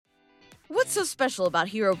What's so special about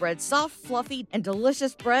Hero Bread's soft, fluffy, and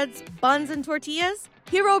delicious breads, buns, and tortillas?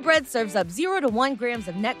 Hero Bread serves up 0 to 1 grams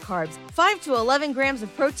of net carbs, 5 to 11 grams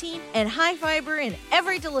of protein, and high fiber in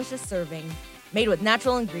every delicious serving. Made with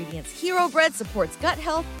natural ingredients, Hero Bread supports gut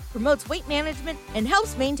health, promotes weight management, and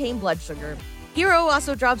helps maintain blood sugar. Hero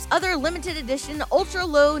also drops other limited edition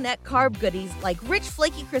ultra-low net carb goodies like rich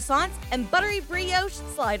flaky croissants and buttery brioche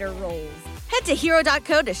slider rolls. Head to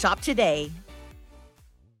hero.co to shop today.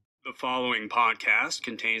 The following podcast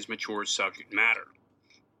contains mature subject matter.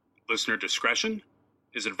 Listener discretion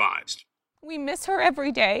is advised. We miss her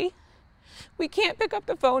every day. We can't pick up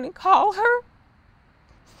the phone and call her.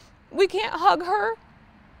 We can't hug her.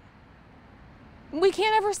 We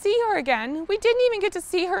can't ever see her again. We didn't even get to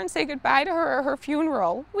see her and say goodbye to her at her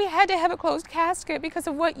funeral. We had to have a closed casket because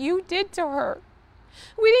of what you did to her.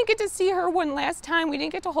 We didn't get to see her one last time. We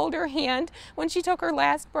didn't get to hold her hand when she took her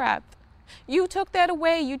last breath. You took that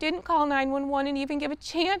away. You didn't call 911 and even give a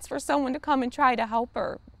chance for someone to come and try to help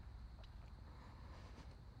her.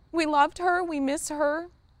 We loved her. We miss her.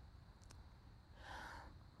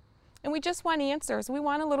 And we just want answers. We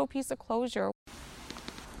want a little piece of closure.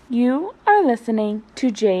 You are listening to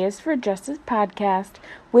J is for Justice podcast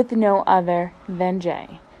with no other than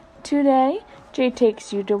Jay. Today, Jay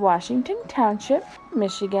takes you to Washington Township,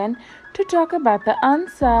 Michigan, to talk about the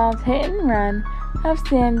unsolved hit and run of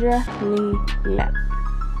Sandra Lee Loepp.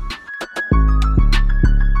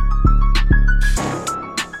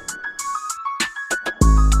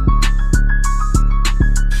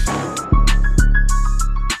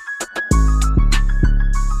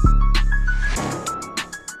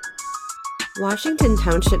 Washington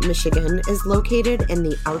Township, Michigan is located in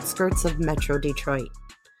the outskirts of Metro Detroit.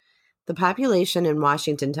 The population in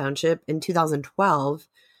Washington Township in 2012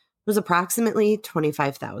 was approximately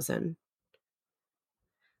 25,000.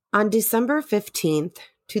 On December 15th,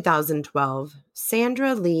 2012,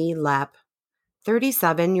 Sandra Lee Loepp,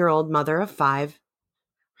 37-year-old mother of 5,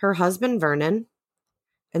 her husband Vernon,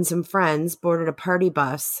 and some friends boarded a party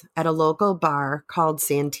bus at a local bar called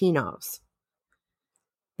Santino's.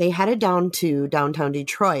 They headed down to downtown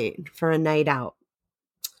Detroit for a night out.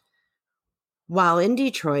 While in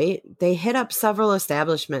Detroit, they hit up several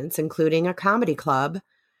establishments, including a comedy club,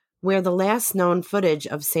 where the last known footage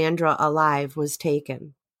of Sandra alive was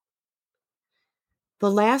taken. The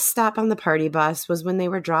last stop on the party bus was when they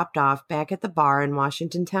were dropped off back at the bar in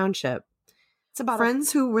Washington Township. It's about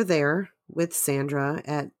friends who were there with Sandra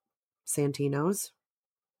at Santino's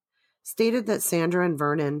stated that Sandra and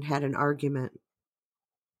Vernon had an argument.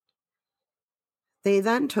 They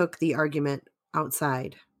then took the argument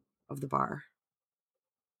outside of the bar.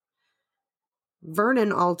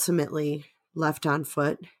 Vernon ultimately left on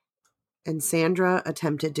foot, and Sandra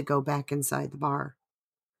attempted to go back inside the bar.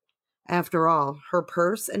 After all, her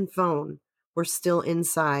purse and phone were still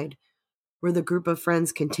inside, where the group of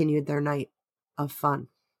friends continued their night of fun.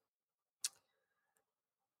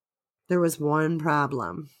 There was one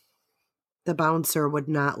problem. The bouncer would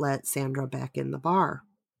not let Sandra back in the bar.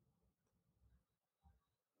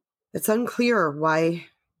 It's unclear why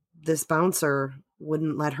this bouncer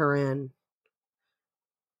wouldn't let her in.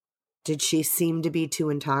 Did she seem to be too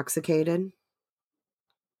intoxicated?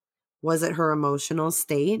 Was it her emotional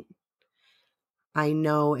state? I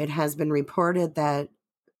know it has been reported that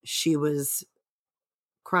she was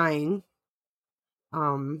crying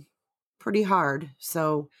pretty hard.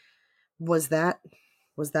 So was that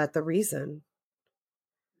the reason?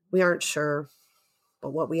 We aren't sure.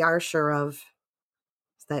 But what we are sure of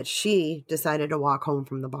that she decided to walk home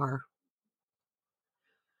from the bar.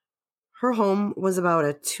 Her home was about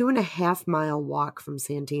a 2.5-mile walk from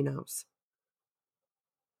Santino's.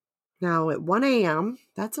 Now, at 1 a.m.,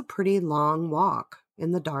 that's a pretty long walk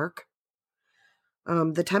in the dark.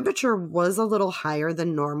 The temperature was a little higher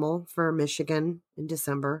than normal for Michigan in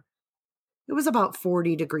December. It was about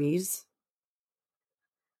 40 degrees.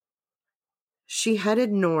 She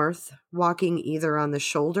headed north, walking either on the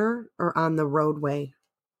shoulder or on the roadway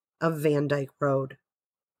of Van Dyke Road.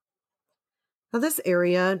 Now, this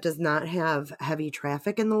area does not have heavy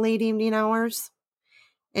traffic in the late evening hours.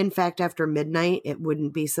 In fact, after midnight, it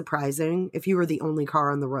wouldn't be surprising if you were the only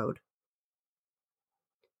car on the road.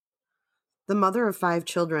 The mother of 5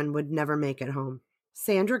 children would never make it home.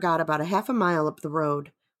 Sandra got about a half a mile up the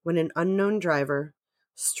road when an unknown driver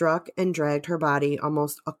struck and dragged her body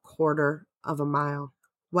almost a quarter of a mile.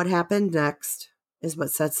 What happened next is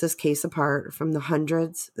what sets this case apart from the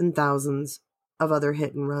hundreds and thousands of other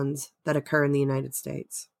hit and runs that occur in the United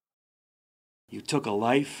States. You took a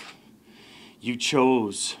life. You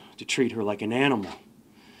chose to treat her like an animal.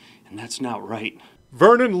 And that's not right.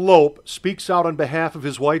 Vernon Loepp speaks out on behalf of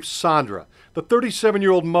his wife, Sandra. The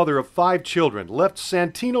 37-year-old mother of 5 children left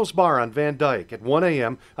Santino's Bar on Van Dyke at 1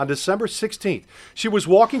 a.m. on December 16th. She was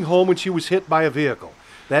walking home when she was hit by a vehicle.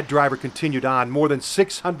 That driver continued on more than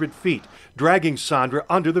 600 feet, dragging Sandra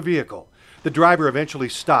under the vehicle. The driver eventually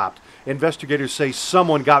stopped. Investigators say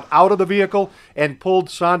someone got out of the vehicle and pulled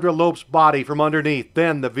Sandra Loepp's body from underneath.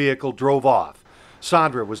 Then the vehicle drove off.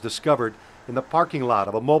 Sandra was discovered in the parking lot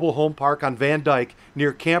of a mobile home park on Van Dyke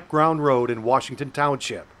near Campground Road in Washington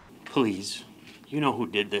Township. Please, you know who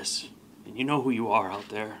did this, and you know who you are out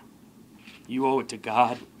there. You owe it to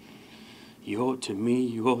God, you owe it to me,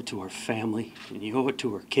 you owe it to our family, and you owe it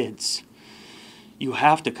to our kids. You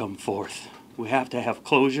have to come forth. We have to have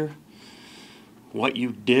closure. What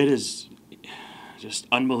you did is just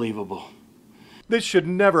unbelievable. This should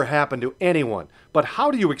never happen to anyone, but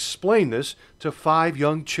how do you explain this to 5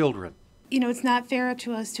 young children? You know, it's not fair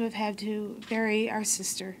to us to have had to bury our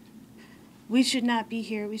sister. We should not be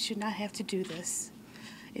here. We should not have to do this.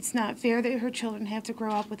 It's not fair that her children have to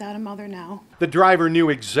grow up without a mother now. The driver knew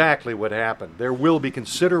exactly what happened. There will be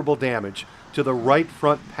considerable damage to the right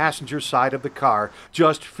front passenger side of the car,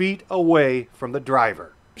 just feet away from the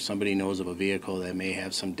driver. If somebody knows of a vehicle that may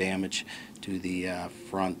have some damage to the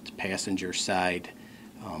front passenger side,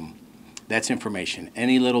 that's information.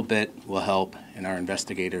 Any little bit will help, and our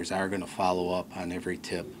investigators are going to follow up on every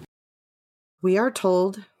tip. We are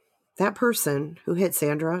told that person who hit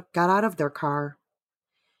Sandra got out of their car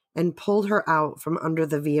and pulled her out from under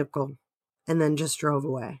the vehicle and then just drove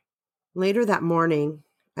away. Later that morning,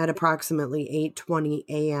 at approximately 8:20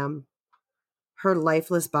 a.m., her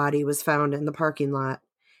lifeless body was found in the parking lot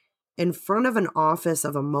in front of an office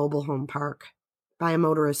of a mobile home park by a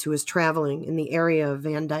motorist who was traveling in the area of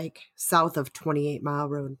Van Dyke, south of 28 Mile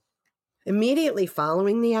Road. Immediately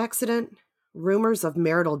following the accident, rumors of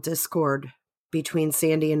marital discord between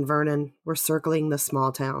Sandy and Vernon were circling the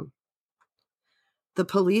small town. The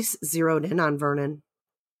police zeroed in on Vernon,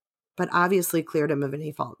 but obviously cleared him of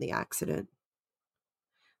any fault in the accident.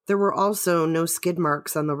 There were also no skid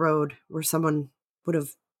marks on the road where someone would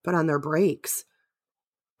have put on their brakes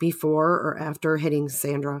before or after hitting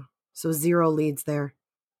Sandra, so 0 leads there.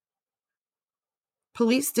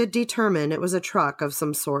 Police did determine it was a truck of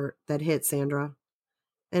some sort that hit Sandra.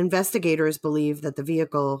 Investigators believe that the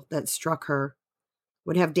vehicle that struck her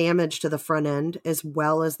would have damage to the front end as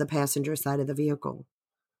well as the passenger side of the vehicle.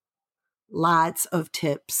 Lots of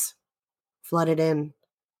tips flooded in,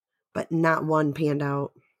 but not one panned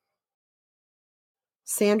out.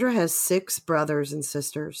 Sandra has 6 brothers and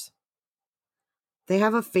sisters. They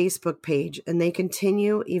have a Facebook page, and they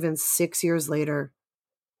continue even 6 years later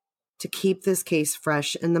to keep this case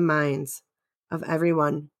fresh in the minds of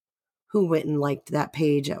everyone who went and liked that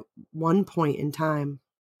page at one point in time.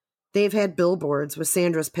 They've had billboards with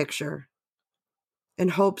Sandra's picture in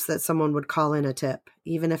hopes that someone would call in a tip,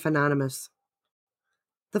 even if anonymous.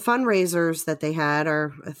 The fundraisers that they had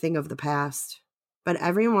are a thing of the past, but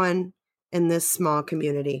everyone in this small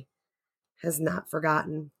community has not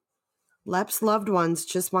forgotten. Loepp's loved ones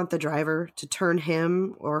just want the driver to turn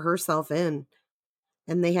him or herself in,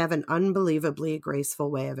 and they have an unbelievably graceful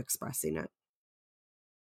way of expressing it.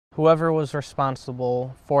 Whoever was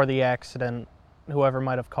responsible for the accident, whoever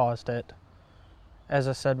might have caused it, as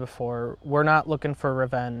I said before, we're not looking for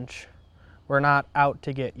revenge. We're not out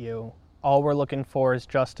to get you. All we're looking for is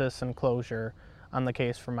justice and closure on the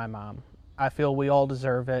case for my mom. I feel we all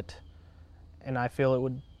deserve it, and I feel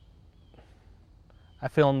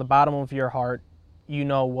in the bottom of your heart, you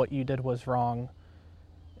know what you did was wrong,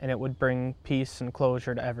 and it would bring peace and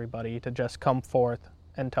closure to everybody to just come forth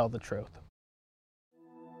and tell the truth.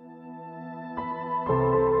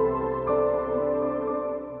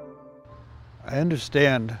 I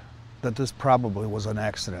understand that this probably was an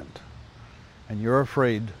accident, and you're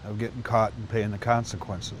afraid of getting caught and paying the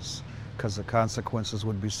consequences, because the consequences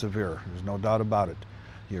would be severe. There's no doubt about it.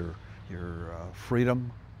 Your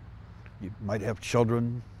freedom, you might have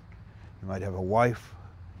children, you might have a wife,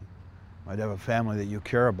 you might have a family that you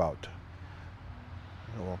care about.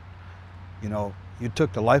 Well, you know, you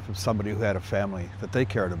took the life of somebody who had a family that they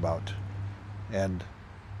cared about, and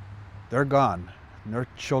they're gone, and their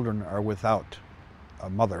children are without a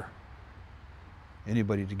mother,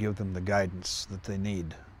 anybody to give them the guidance that they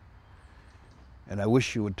need. And I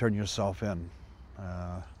wish you would turn yourself in.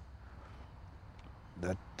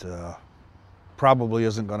 That probably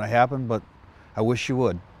isn't going to happen, but I wish you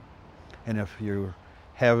would. And if you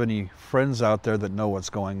have any friends out there that know what's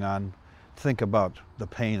going on, think about the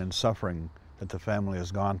pain and suffering that the family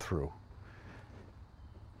has gone through.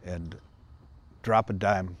 And drop a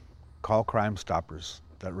dime, call Crime Stoppers.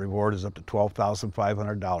 That reward is up to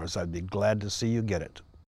 $12,500. I'd be glad to see you get it.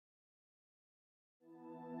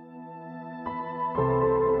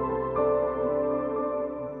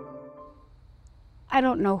 I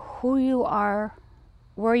don't know who you are,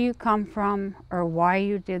 where you come from, or why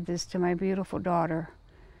you did this to my beautiful daughter,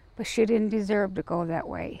 but she didn't deserve to go that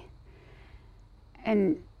way.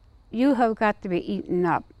 And you have got to be eaten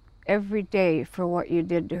up every day for what you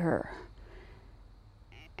did to her.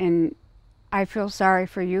 And I feel sorry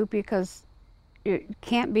for you because you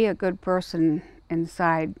can't be a good person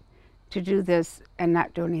inside to do this and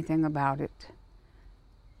not do anything about it.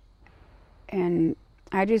 And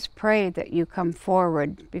I just pray that you come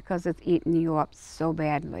forward because it's eating you up so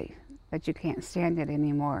badly that you can't stand it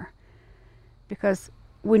anymore. Because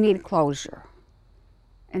we need closure.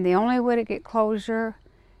 And the only way to get closure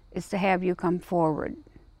is to have you come forward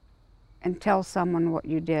and tell someone what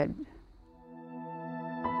you did.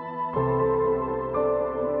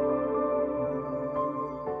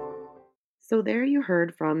 So there you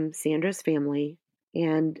heard from Sandra's family,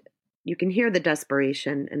 and you can hear the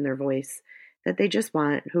desperation in their voice that they just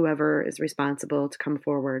want whoever is responsible to come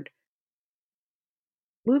forward.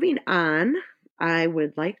 Moving on, I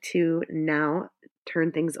would like to now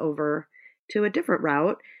turn things over to a different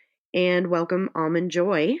route and welcome Almond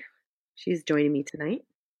Joy. She's joining me tonight.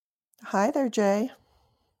 Hi there, Jay.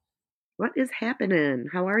 What is happening?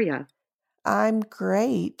 How are you? I'm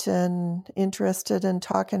great and interested in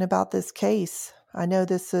talking about this case. I know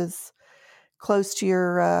this is close to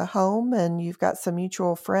your home and you've got some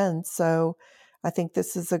mutual friends, so I think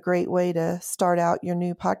this is a great way to start out your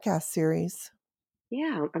new podcast series.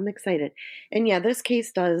 Yeah, I'm excited. And yeah, this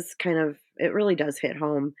case does it really does hit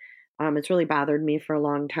home. It's really bothered me for a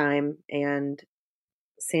long time. And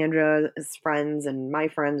Sandra's friends and my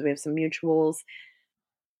friends, we have some mutuals.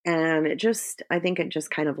 And I think it just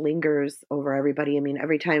kind of lingers over everybody. I mean,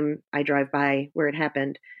 every time I drive by where it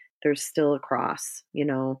happened, there's still a cross,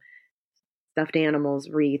 stuffed animals,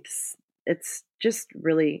 wreaths. It's just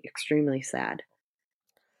really extremely sad.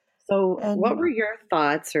 So, what were your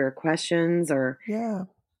thoughts or questions or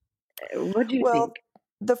what do you think?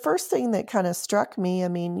 The first thing that kind of struck me, I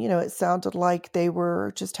mean, it sounded like they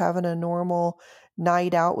were just having a normal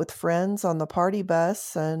night out with friends on the party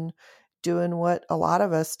bus and doing what a lot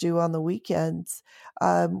of us do on the weekends.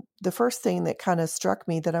 The first thing that kind of struck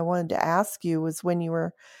me that I wanted to ask you was when you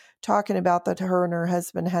were talking about that her and her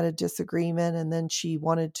husband had a disagreement and then she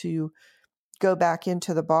wanted to go back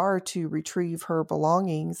into the bar to retrieve her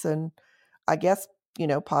belongings and I guess,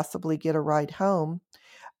 possibly get a ride home.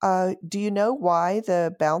 Do you know why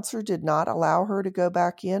the bouncer did not allow her to go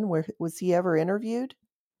back in? Was he ever interviewed?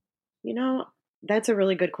 That's a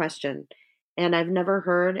really good question. And I've never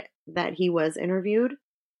heard that he was interviewed.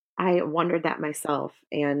 I wondered that myself.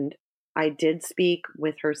 And I did speak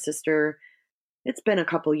with her sister. It's been a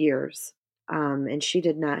couple years. And she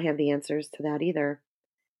did not have the answers to that either.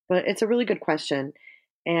 But it's a really good question.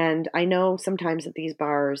 And I know sometimes at these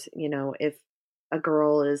bars, if a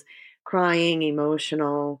girl is crying,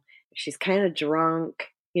 emotional, she's kind of drunk,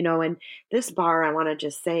 and this bar, I want to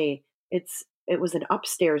just say it was an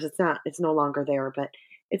upstairs. It's no longer there, but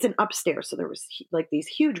it's an upstairs. So there was like these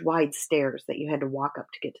huge wide stairs that you had to walk up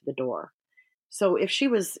to get to the door. So if she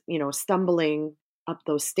was, stumbling up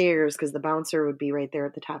those stairs because the bouncer would be right there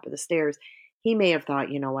at the top of the stairs, he may have thought,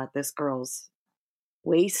 what, this girl's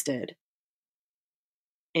wasted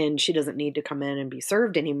and she doesn't need to come in and be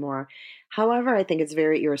served anymore. However, I think it's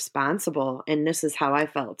very irresponsible. And this is how I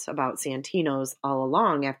felt about Santino's all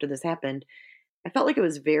along after this happened. I felt like it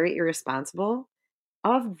was very irresponsible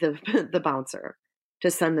of the bouncer to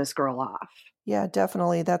send this girl off. Yeah,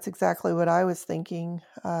 definitely. That's exactly what I was thinking.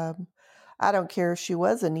 I don't care if she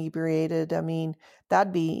was inebriated. I mean,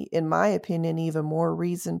 that'd be, in my opinion, even more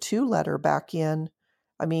reason to let her back in.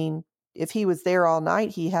 I mean, if he was there all night,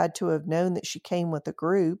 he had to have known that she came with a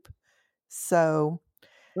group. So,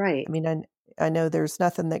 right. I mean, I know there's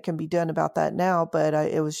nothing that can be done about that now, but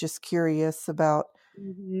it was just curious about,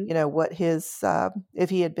 what his, if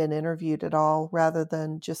he had been interviewed at all, rather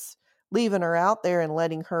than just leaving her out there and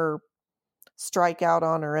letting her strike out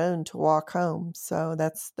on her own to walk home. So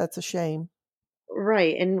that's a shame.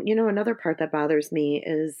 Right. And, another part that bothers me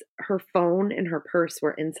is her phone and her purse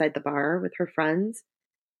were inside the bar with her friends.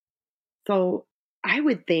 So I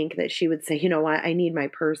would think that she would say, what, I need my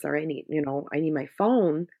purse or I need my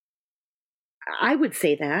phone. I would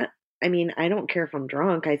say that. I mean, I don't care if I'm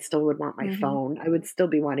drunk. I still would want my phone. I would still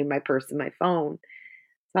be wanting my purse and my phone.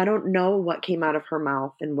 So I don't know what came out of her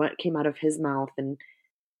mouth and what came out of his mouth. And,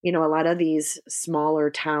 a lot of these smaller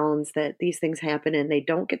towns that these things happen in, they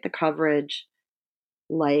don't get the coverage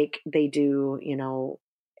like they do,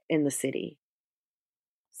 in the city.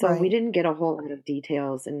 So we Right. didn't get a whole lot of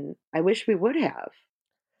details, and I wish we would have.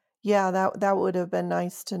 Yeah, that would have been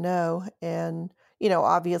nice to know. And,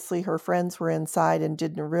 obviously her friends were inside and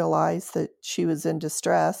didn't realize that she was in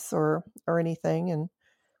distress or anything, and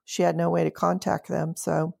she had no way to contact them.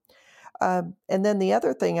 So, and then the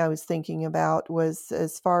other thing I was thinking about was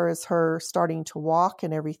as far as her starting to walk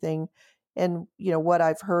and everything, and what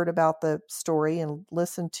I've heard about the story and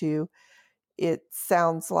listened to, it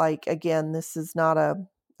sounds like, again, this is not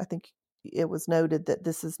I think it was noted that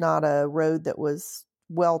this is not a road that was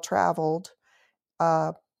well traveled.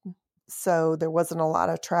 Uh, so there wasn't a lot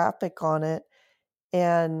of traffic on it.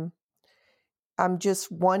 And I'm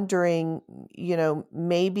just wondering,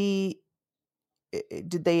 maybe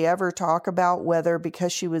did they ever talk about whether,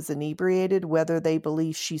 because she was inebriated, whether they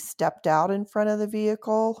believe she stepped out in front of the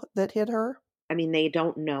vehicle that hit her? I mean, they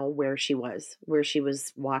don't know where she was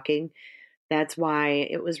walking. That's why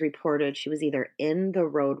it was reported she was either in the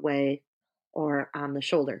roadway or on the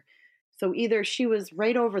shoulder. So either she was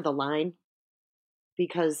right over the line,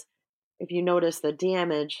 because if you notice, the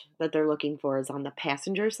damage that they're looking for is on the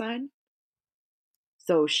passenger side.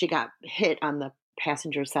 So she got hit on the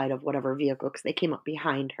passenger side of whatever vehicle because they came up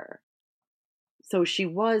behind her. So she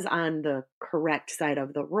was on the correct side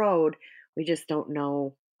of the road. We just don't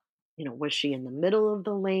know, was she in the middle of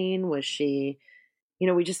the lane? Was she,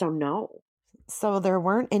 we just don't know. So there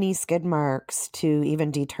weren't any skid marks to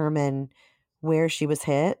even determine where she was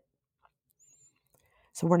hit.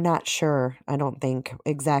 So we're not sure, I don't think,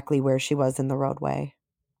 exactly where she was in the roadway.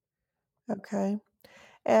 Okay.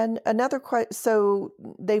 And another question, so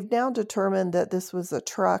they've now determined that this was a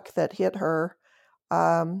truck that hit her,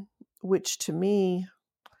 which to me,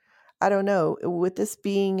 I don't know, with this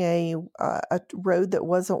being a road that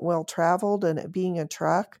wasn't well traveled and it being a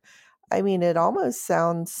truck, I mean, it almost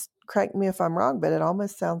sounds, correct me if I'm wrong, but it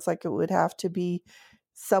almost sounds like it would have to be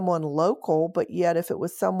someone local. But yet, if it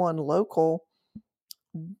was someone local,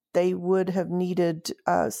 they would have needed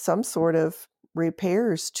some sort of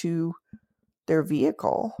repairs to their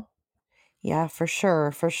vehicle. Yeah, for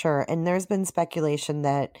sure, for sure. And there's been speculation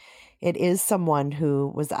that it is someone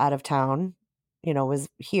who was out of town, was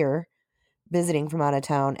here visiting from out of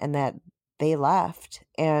town, and that they left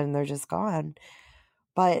and they're just gone.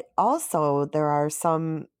 But also, there are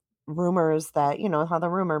some rumors that, how the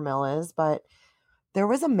rumor mill is, but there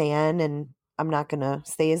was a man, and I'm not going to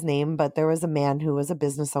say his name, but there was a man who was a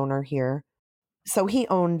business owner here. So he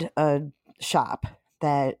owned a shop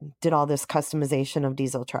that did all this customization of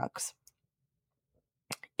diesel trucks.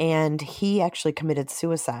 And he actually committed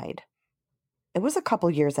suicide. It was a couple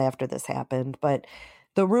years after this happened, but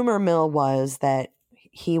the rumor mill was that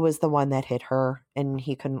he was the one that hit her and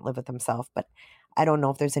he couldn't live with himself. But I don't know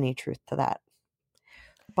if there's any truth to that.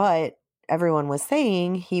 But everyone was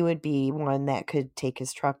saying he would be one that could take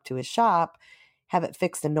his truck to his shop, have it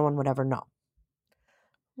fixed, and no one would ever know.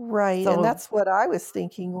 Right. And So that's what I was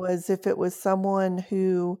thinking, was if it was someone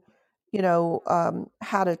who,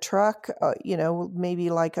 had a truck, maybe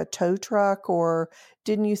like a tow truck, or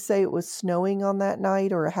didn't you say it was snowing on that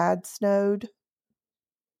night or had snowed?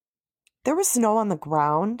 there was snow on the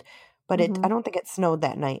ground, but I Hmm. don't think it snowed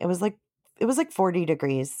that night. It was like 40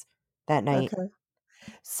 degrees that night. Okay.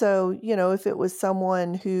 So, if it was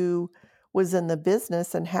someone who was in the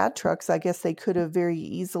business and had trucks, I guess they could have very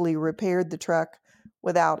easily repaired the truck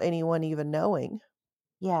without anyone even knowing.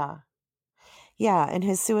 Yeah. Yeah, and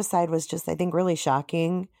his suicide was just, I think, really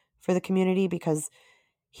shocking for the community because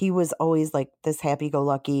he was always like this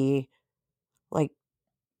happy-go-lucky, like,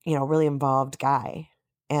 really involved guy.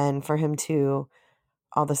 And for him to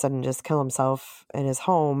all of a sudden just kill himself in his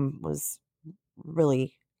home was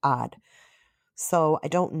really odd. So I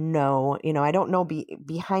don't know, I don't know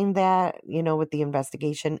behind that, with the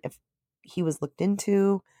investigation, if he was looked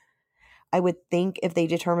into. I would think if they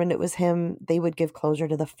determined it was him, they would give closure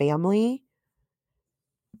to the family.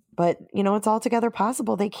 But, it's altogether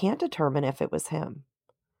possible they can't determine if it was him.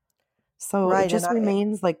 So it Right. And just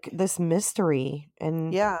remains like this mystery.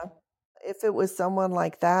 And yeah, if it was someone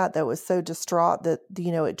like that was so distraught that,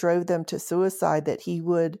 it drove them to suicide, that he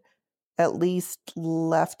would at least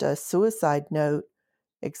left a suicide note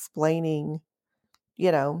explaining,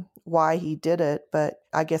 why he did it. But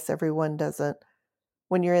I guess everyone doesn't,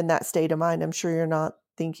 when you're in that state of mind, I'm sure you're not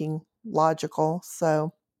thinking logical.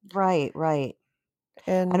 So, right, right.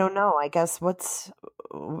 I and don't know. I guess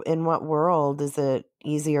in what world is it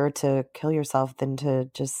easier to kill yourself than to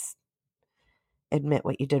just admit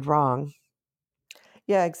what you did wrong?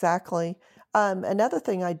 yeah, exactly. Another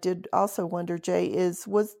thing I did also wonder, Jay,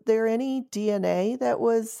 was there any DNA that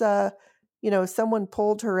was if someone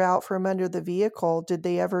pulled her out from under the vehicle, did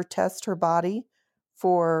they ever test her body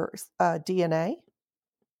for DNA?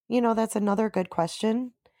 That's another good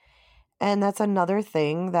question. And that's another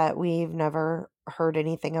thing that we've never heard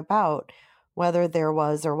anything about, whether there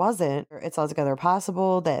was or wasn't. It's altogether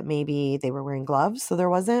possible that maybe they were wearing gloves, so there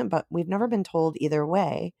wasn't, but we've never been told either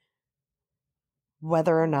way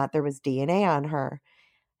whether or not there was DNA on her.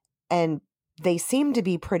 And they seem to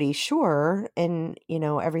be pretty sure in,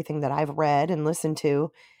 everything that I've read and listened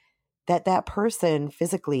to, that that person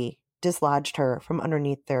physically dislodged her from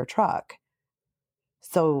underneath their truck.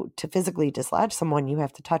 So to physically dislodge someone, you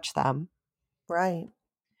have to touch them. Right.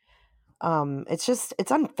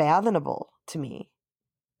 It's unfathomable to me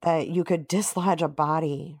that you could dislodge a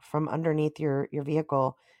body from underneath your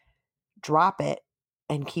vehicle, drop it,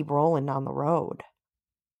 and keep rolling down the road.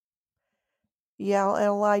 Yeah,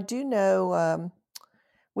 and I do know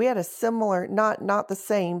we had a similar, not the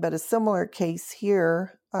same, but a similar case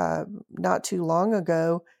here not too long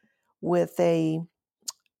ago with a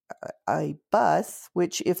bus,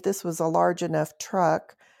 which if this was a large enough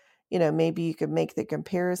truck, maybe you could make the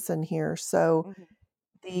comparison here. So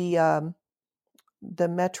the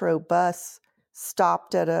Metro bus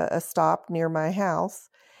stopped at a stop near my house,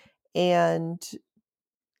 and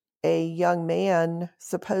a young man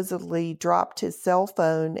supposedly dropped his cell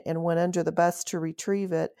phone and went under the bus to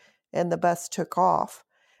retrieve it, and the bus took off.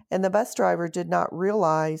 And the bus driver did not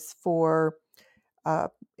realize for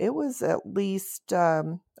it was at least I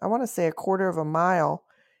want to say a quarter of a mile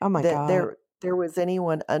that there was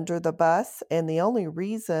anyone under the bus, and the only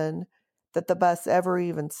reason that the bus ever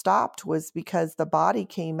even stopped was because the body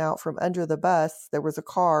came out from under the bus. There was a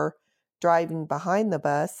car driving behind the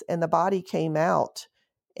bus, and the body came out,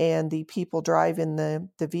 and the people driving the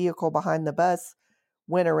vehicle behind the bus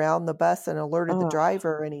went around the bus and alerted the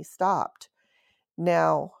driver, and he stopped.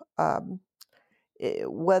 Now,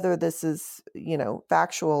 whether this is,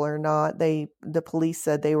 factual or not, the police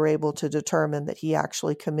said they were able to determine that he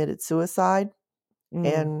actually committed suicide.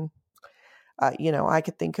 And, I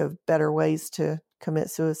could think of better ways to commit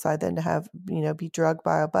suicide than to have, be drugged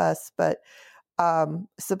by a bus. But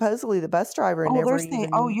supposedly the bus driver never even...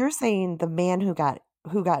 you're saying the man who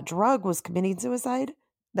got drugged was committing suicide?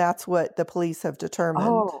 That's what the police have determined.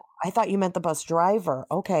 Oh, I thought you meant the bus driver.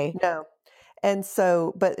 Okay. No. And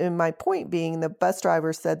so, but in my point being, the bus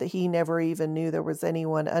driver said that he never even knew there was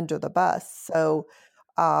anyone under the bus. So,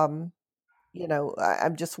 I'm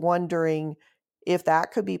just wondering if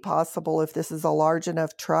that could be possible, if this is a large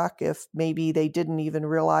enough truck, if maybe they didn't even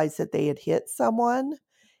realize that they had hit someone.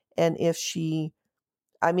 And if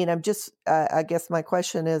I guess my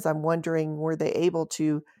question is, I'm wondering, were they able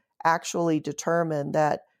to actually determine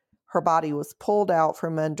that her body was pulled out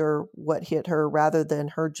from under what hit her rather than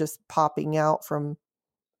her just popping out from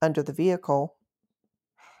under the vehicle?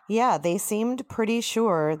 Yeah, they seemed pretty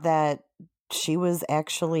sure that she was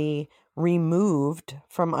actually removed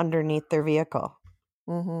from underneath their vehicle.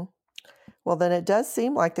 Mm-hmm. Well, then it does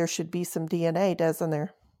seem like there should be some DNA, doesn't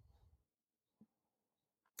there?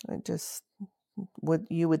 It just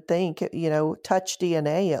you would think, touch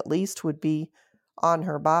DNA at least would be on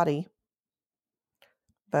her body.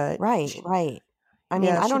 But right. I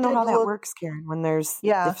mean, I don't know how that works, Karen, when if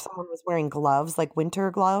someone was wearing gloves, like winter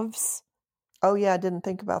gloves. Oh, yeah, I didn't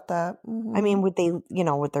think about that. Mm-hmm. I mean,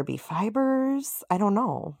 would there be fibers? I don't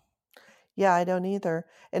know. Yeah, I don't either.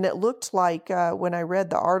 And it looked like when I read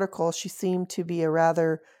the article, she seemed to be a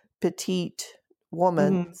rather petite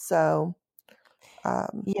woman. Mm-hmm. So,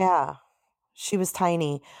 yeah, she was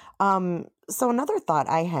tiny. So another thought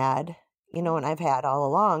I had, and I've had all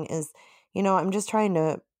along is, I'm just trying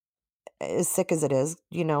to, as sick as it is,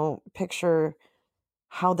 picture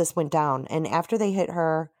how this went down. And after they hit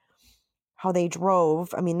her, how they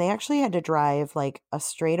drove. I mean, they actually had to drive like a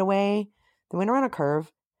straightaway. They went around a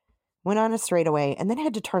curve, went on a straightaway, and then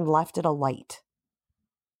had to turn left at a light.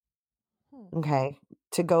 Okay.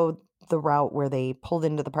 To go the route where they pulled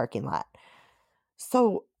into the parking lot.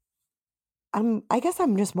 So I guess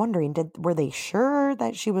I'm just wondering, were they sure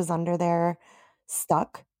that she was under there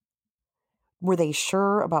stuck? Were they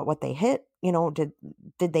sure about what they hit?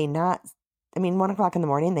 Did they not? I mean, 1:00 in the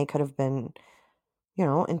morning, they could have been,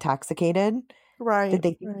 intoxicated. Right. Did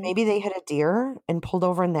they think maybe they hit a deer and pulled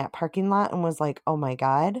over in that parking lot and was like, oh my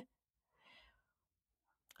God?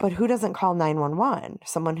 But who doesn't call 911?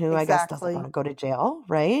 Someone who I guess doesn't want to go to jail,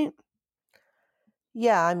 right?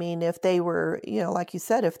 Yeah, I mean, if they were, like you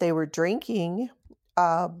said, if they were drinking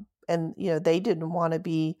and, they didn't want to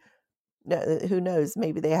be, who knows,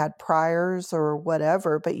 maybe they had priors or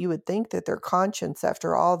whatever, but you would think that their conscience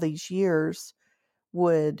after all these years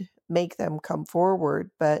would make them come forward.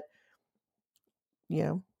 But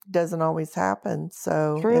doesn't always happen.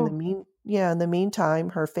 So True. in the meantime,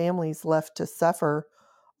 her family's left to suffer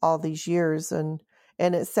all these years. And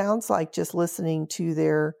it sounds like, just listening to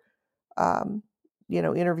their,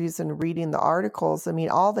 interviews and reading the articles, I mean,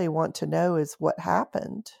 all they want to know is what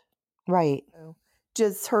happened. Right. So,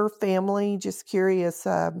 does her family, just curious,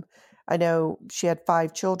 I know she had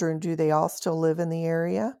 5 children. Do they all still live in the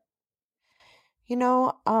area? I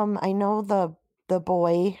know the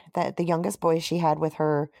boy, that the youngest boy she had with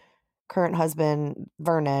her current husband,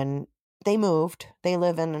 Vernon, they moved. They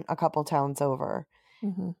live in a couple towns over.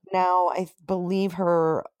 Mm-hmm. Now, I believe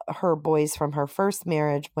her boys from her first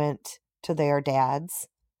marriage went to their dad's,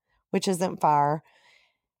 which isn't far.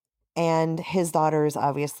 And his daughters,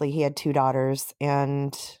 obviously, he had 2 daughters,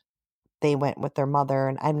 and they went with their mother,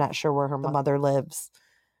 and I'm not sure where her mother lives.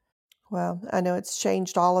 Well, I know it's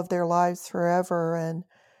changed all of their lives forever. And,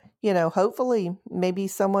 hopefully maybe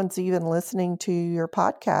someone's even listening to your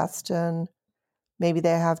podcast and maybe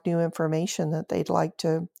they have new information that they'd like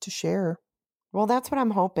to share. Well, that's what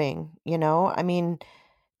I'm hoping, I mean,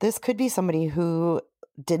 this could be somebody who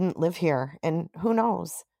didn't live here, and who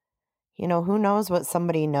knows? Who knows what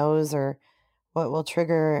somebody knows or what will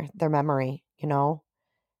trigger their memory,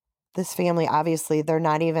 This family, obviously, they're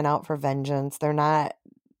not even out for vengeance. They're not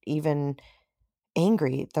even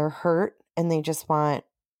angry. They're hurt, and they just want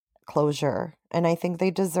closure. And I think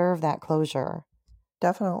they deserve that closure.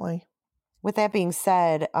 Definitely. With that being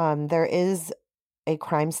said, there is a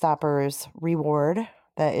Crime Stoppers reward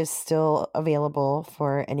that is still available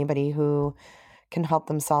for anybody who can help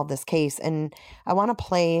them solve this case. And I want to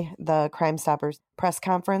play the Crime Stoppers press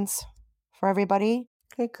conference for everybody.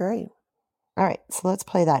 Okay, great. All right, so let's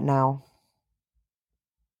play that now.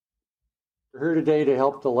 We're here today to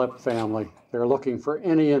help the Loepp family. They're looking for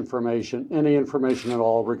any information at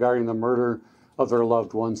all regarding the murder of their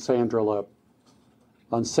loved one, Sandra Loepp.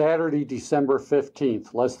 On Saturday, December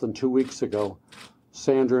 15th, less than 2 weeks ago,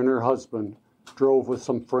 Sandra and her husband drove with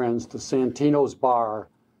some friends to Santino's Bar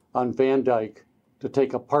on Van Dyke to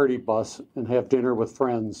take a party bus and have dinner with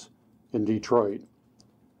friends in Detroit.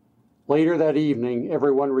 Later that evening,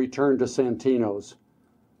 everyone returned to Santino's.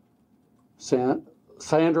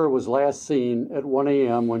 Sandra was last seen at 1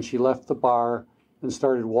 a.m. when she left the bar and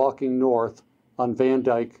started walking north on Van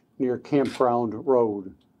Dyke near Campground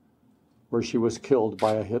Road, where she was killed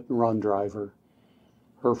by a hit-and-run driver.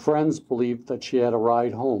 Her friends believed that she had a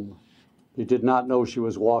ride home. They did not know she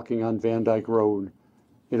was walking on Van Dyke Road.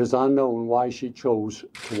 It is unknown why she chose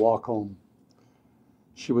to walk home.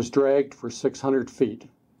 She was dragged for 600 feet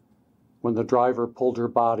when the driver pulled her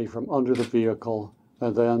body from under the vehicle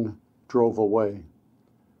and then drove away.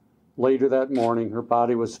 Later that morning, her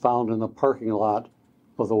body was found in the parking lot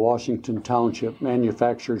of the Washington Township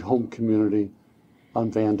Manufactured Home Community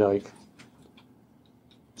on Van Dyke.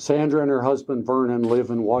 Sandra and her husband Vernon live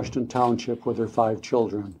in Washington Township with her 5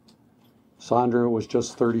 children. Sandra was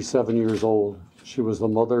just 37 years old. She was the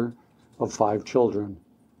mother of 5 children.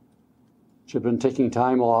 She had been taking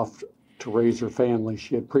time off to raise her family.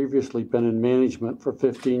 She had previously been in management for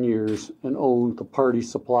 15 years and owned the Party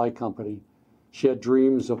Supply Company. She had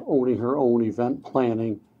dreams of owning her own event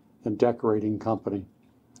planning and decorating company.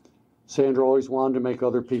 Sandra always wanted to make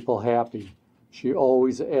other people happy. She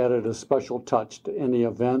always added a special touch to any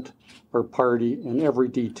event or party, and every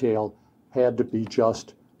detail had to be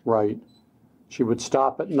just right. She would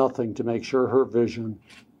stop at nothing to make sure her vision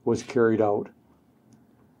was carried out.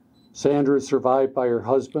 Sandra is survived by her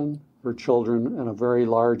husband, her children, and a very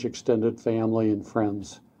large extended family and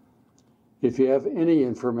friends. If you have any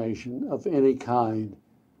information of any kind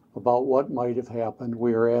about what might have happened,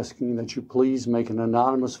 we are asking that you please make an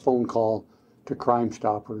anonymous phone call to Crime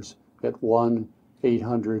Stoppers at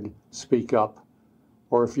 1-800-SPEAK-UP.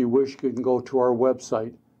 Or if you wish, you can go to our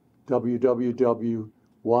website,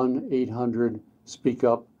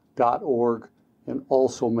 www.1800speakup.org, and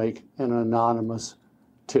also make an anonymous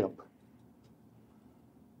tip.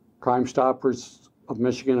 Crime Stoppers of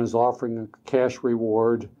Michigan is offering a cash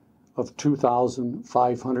reward of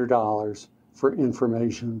 $2,500 for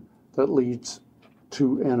information that leads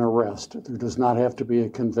to an arrest. There does not have to be a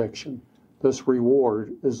conviction. This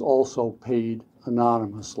reward is also paid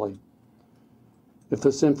anonymously. If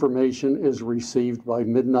this information is received by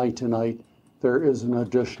midnight tonight, there is an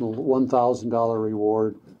additional $1,000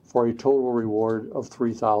 reward for a total reward of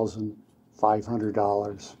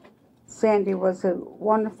 $3,500. Sandy was a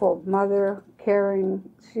wonderful mother, caring.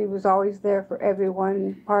 She was always there for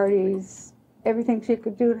everyone, parties, everything she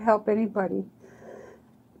could do to help anybody.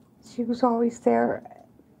 She was always there.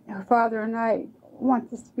 Her father and I want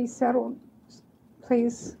this to be settled.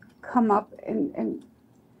 Please come up and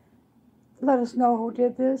let us know who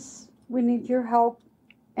did this. We need your help.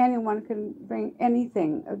 Anyone can bring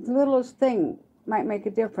anything. The littlest thing might make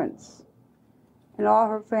a difference. And all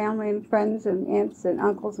her family and friends and aunts and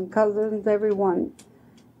uncles and cousins, everyone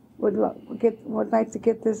would like to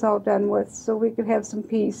get this all done with so we could have some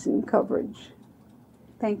peace and coverage.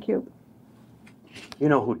 Thank you. You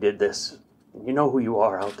know who did this. You know who you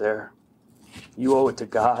are out there. You owe it to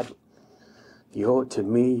God. You owe it to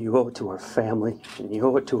me. You owe it to our family. And you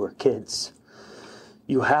owe it to our kids.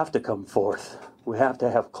 You have to come forth. We have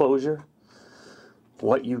to have closure.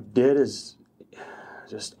 What you did is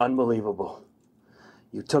just unbelievable.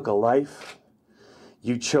 You took a life.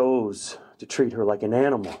 You chose to treat her like an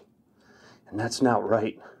animal. And that's not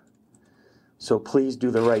right. So please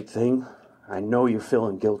do the right thing. I know you're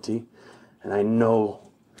feeling guilty. And I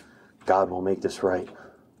know God will make this right.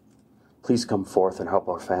 Please come forth and help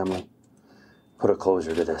our family. Put a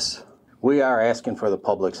closure to this. We are asking for the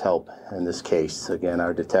public's help in this case. Again,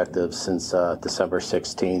 our detectives, since December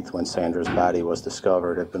 16th, when Sandra's body was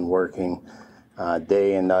discovered, have been working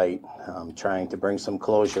day and night, trying to bring some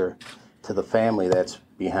closure to the family that's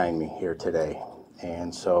behind me here today.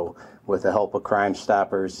 And so, with the help of Crime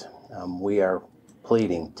Stoppers, we are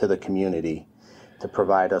pleading to the community to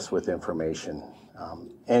provide us with information,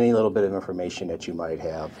 any little bit of information that you might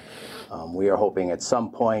have. We are hoping at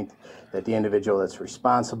some point that the individual that's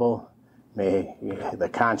responsible the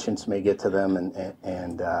conscience may get to them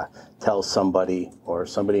and tell somebody, or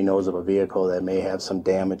somebody knows of a vehicle that may have some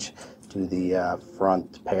damage to the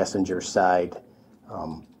front passenger side.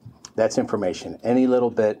 That's information. Any little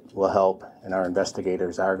bit will help, and our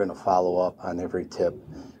investigators are going to follow up on every tip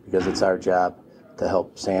because it's our job to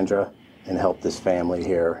help Sandra and help this family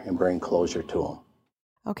here and bring closure to them.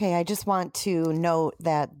 Okay, I just want to note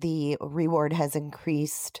that the reward has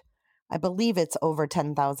increased. I believe it's over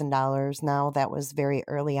 $10,000 now. That was very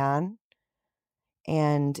early on.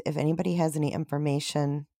 And if anybody has any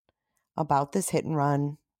information about this hit and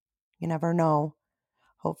run, you never know.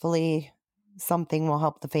 Hopefully something will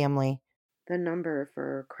help the family. The number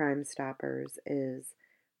for Crime Stoppers is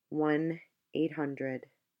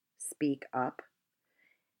 1-800-SPEAK-UP.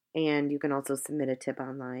 And you can also submit a tip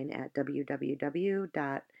online at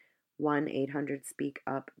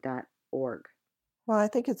www.1800speakup.org. Well, I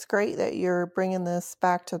think it's great that you're bringing this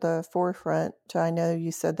back to the forefront. I know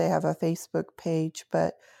you said they have a Facebook page,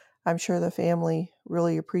 but I'm sure the family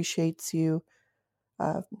really appreciates you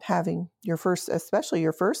having your first, especially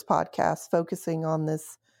your first podcast, focusing on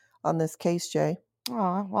this case, Jay.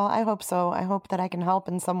 Oh, well, I hope so. I hope that I can help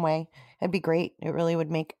in some way. It'd be great. It really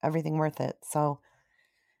would make everything worth it. So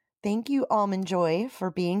thank you, Almond Joy,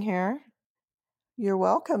 for being here. You're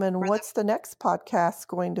welcome. And what's the next podcast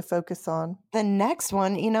going to focus on? The next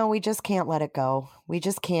one, we just can't let it go. We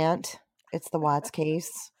just can't. It's the Watts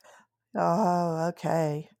case. Oh,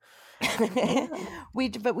 okay.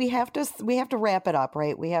 But we have to wrap it up,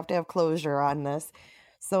 right? We have to have closure on this.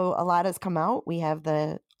 So a lot has come out. We have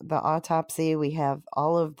the autopsy. We have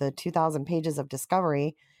all of the 2,000 pages of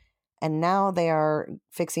discovery, and now they are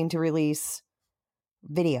fixing to release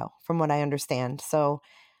video, from what I understand. So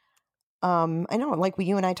I know, like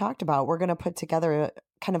you and I talked about, we're going to put together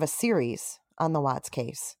kind of a series on the Watts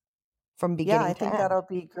case from beginning to end. Yeah, I think that'll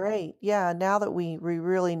be great. Yeah, now that we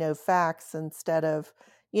really know facts instead of,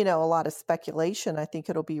 a lot of speculation, I think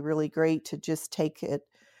it'll be really great to just take it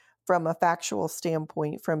from a factual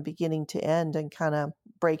standpoint from beginning to end and kind of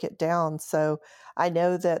break it down. So I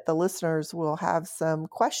know that the listeners will have some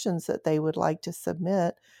questions that they would like to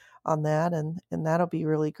submit on that, and that'll be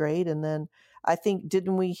really great. And then I think,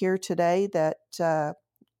 didn't we hear today that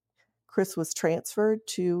Chris was transferred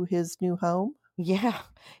to his new home? Yeah,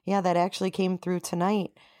 that actually came through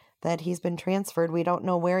tonight, that he's been transferred. We don't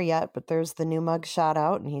know where yet, but there's the new mug shot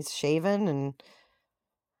out, and he's shaven, and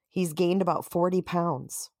he's gained about 40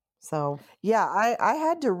 pounds. So yeah, I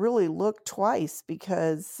had to really look twice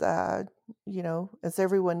because, as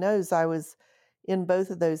everyone knows, I was in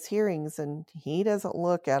both of those hearings, and he doesn't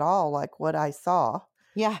look at all like what I saw.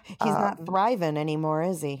 Yeah, he's not thriving anymore,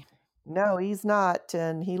 is he? No, he's not.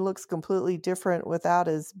 And he looks completely different without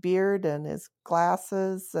his beard and his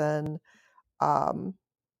glasses. And so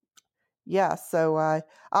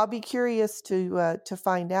I'll be curious to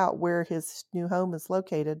find out where his new home is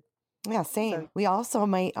located. Yeah, same. So, we also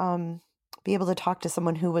might be able to talk to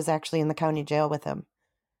someone who was actually in the county jail with him.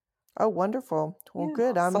 Oh, wonderful. Well,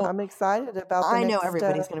 good. I'm excited about the next. I know next,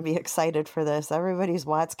 everybody's going to be excited for this. Everybody's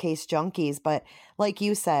Watts case junkies. But like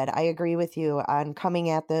you said, I agree with you on coming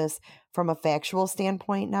at this from a factual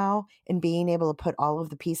standpoint now and being able to put all of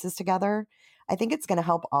the pieces together. I think it's going to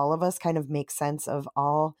help all of us kind of make sense of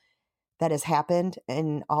all that has happened,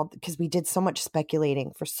 and all, because we did so much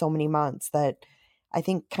speculating for so many months, that I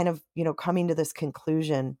think kind of, coming to this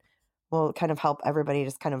conclusion will kind of help everybody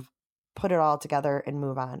just kind of put it all together and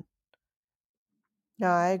move on. No,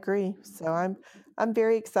 I agree. So I'm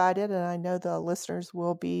very excited, and I know the listeners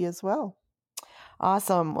will be as well.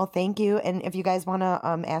 Awesome. Well, thank you. And if you guys want to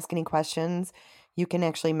ask any questions, you can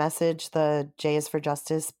actually message the J is for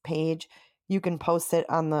Justice page. You can post it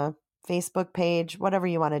on the Facebook page, whatever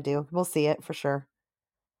you want to do. We'll see it for sure.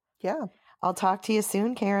 Yeah. I'll talk to you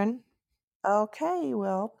soon, Karen. Okay.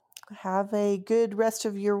 Well, have a good rest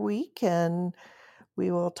of your week, and we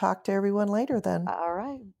will talk to everyone later then. All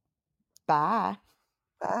right. Bye.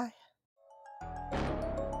 Bye.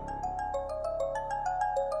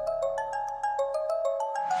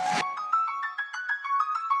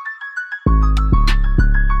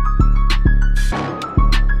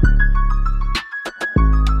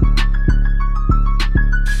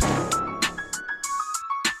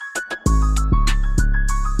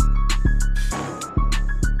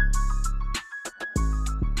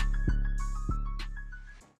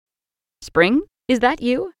 Spring? Is that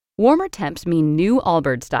you? Warmer temps mean new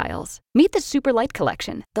Allbirds styles. Meet the Super Light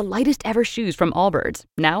Collection, the lightest ever shoes from Allbirds,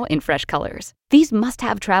 now in fresh colors. These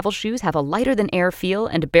must-have travel shoes have a lighter-than-air feel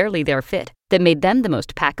and barely-there fit that made them the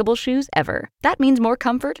most packable shoes ever. That means more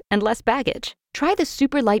comfort and less baggage. Try the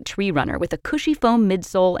Super Light Tree Runner with a cushy foam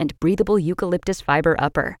midsole and breathable eucalyptus fiber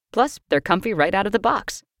upper. Plus, they're comfy right out of the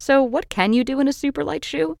box. So what can you do in a super light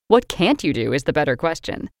shoe? What can't you do is the better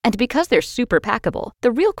question. And because they're super packable,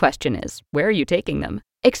 the real question is, where are you taking them?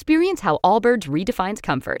 Experience how Allbirds redefines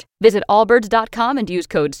comfort. Visit allbirds.com and use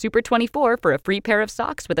code SUPER24 for a free pair of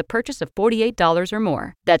socks with a purchase of $48 or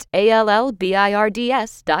more. That's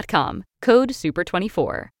ALLBIRDS.com. Code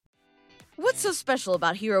SUPER24. What's so special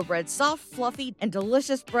about Hero Bread's soft, fluffy, and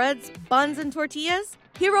delicious breads, buns, and tortillas?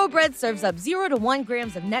 Hero Bread serves up 0 to 1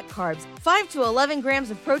 grams of net carbs, 5 to 11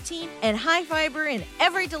 grams of protein, and high fiber in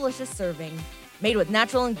every delicious serving. Made with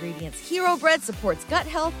natural ingredients, Hero Bread supports gut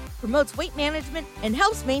health, promotes weight management, and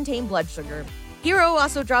helps maintain blood sugar. Hero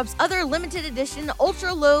also drops other limited edition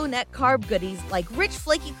ultra-low net carb goodies like rich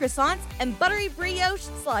flaky croissants and buttery brioche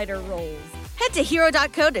slider rolls. Head to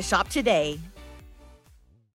hero.co to shop today.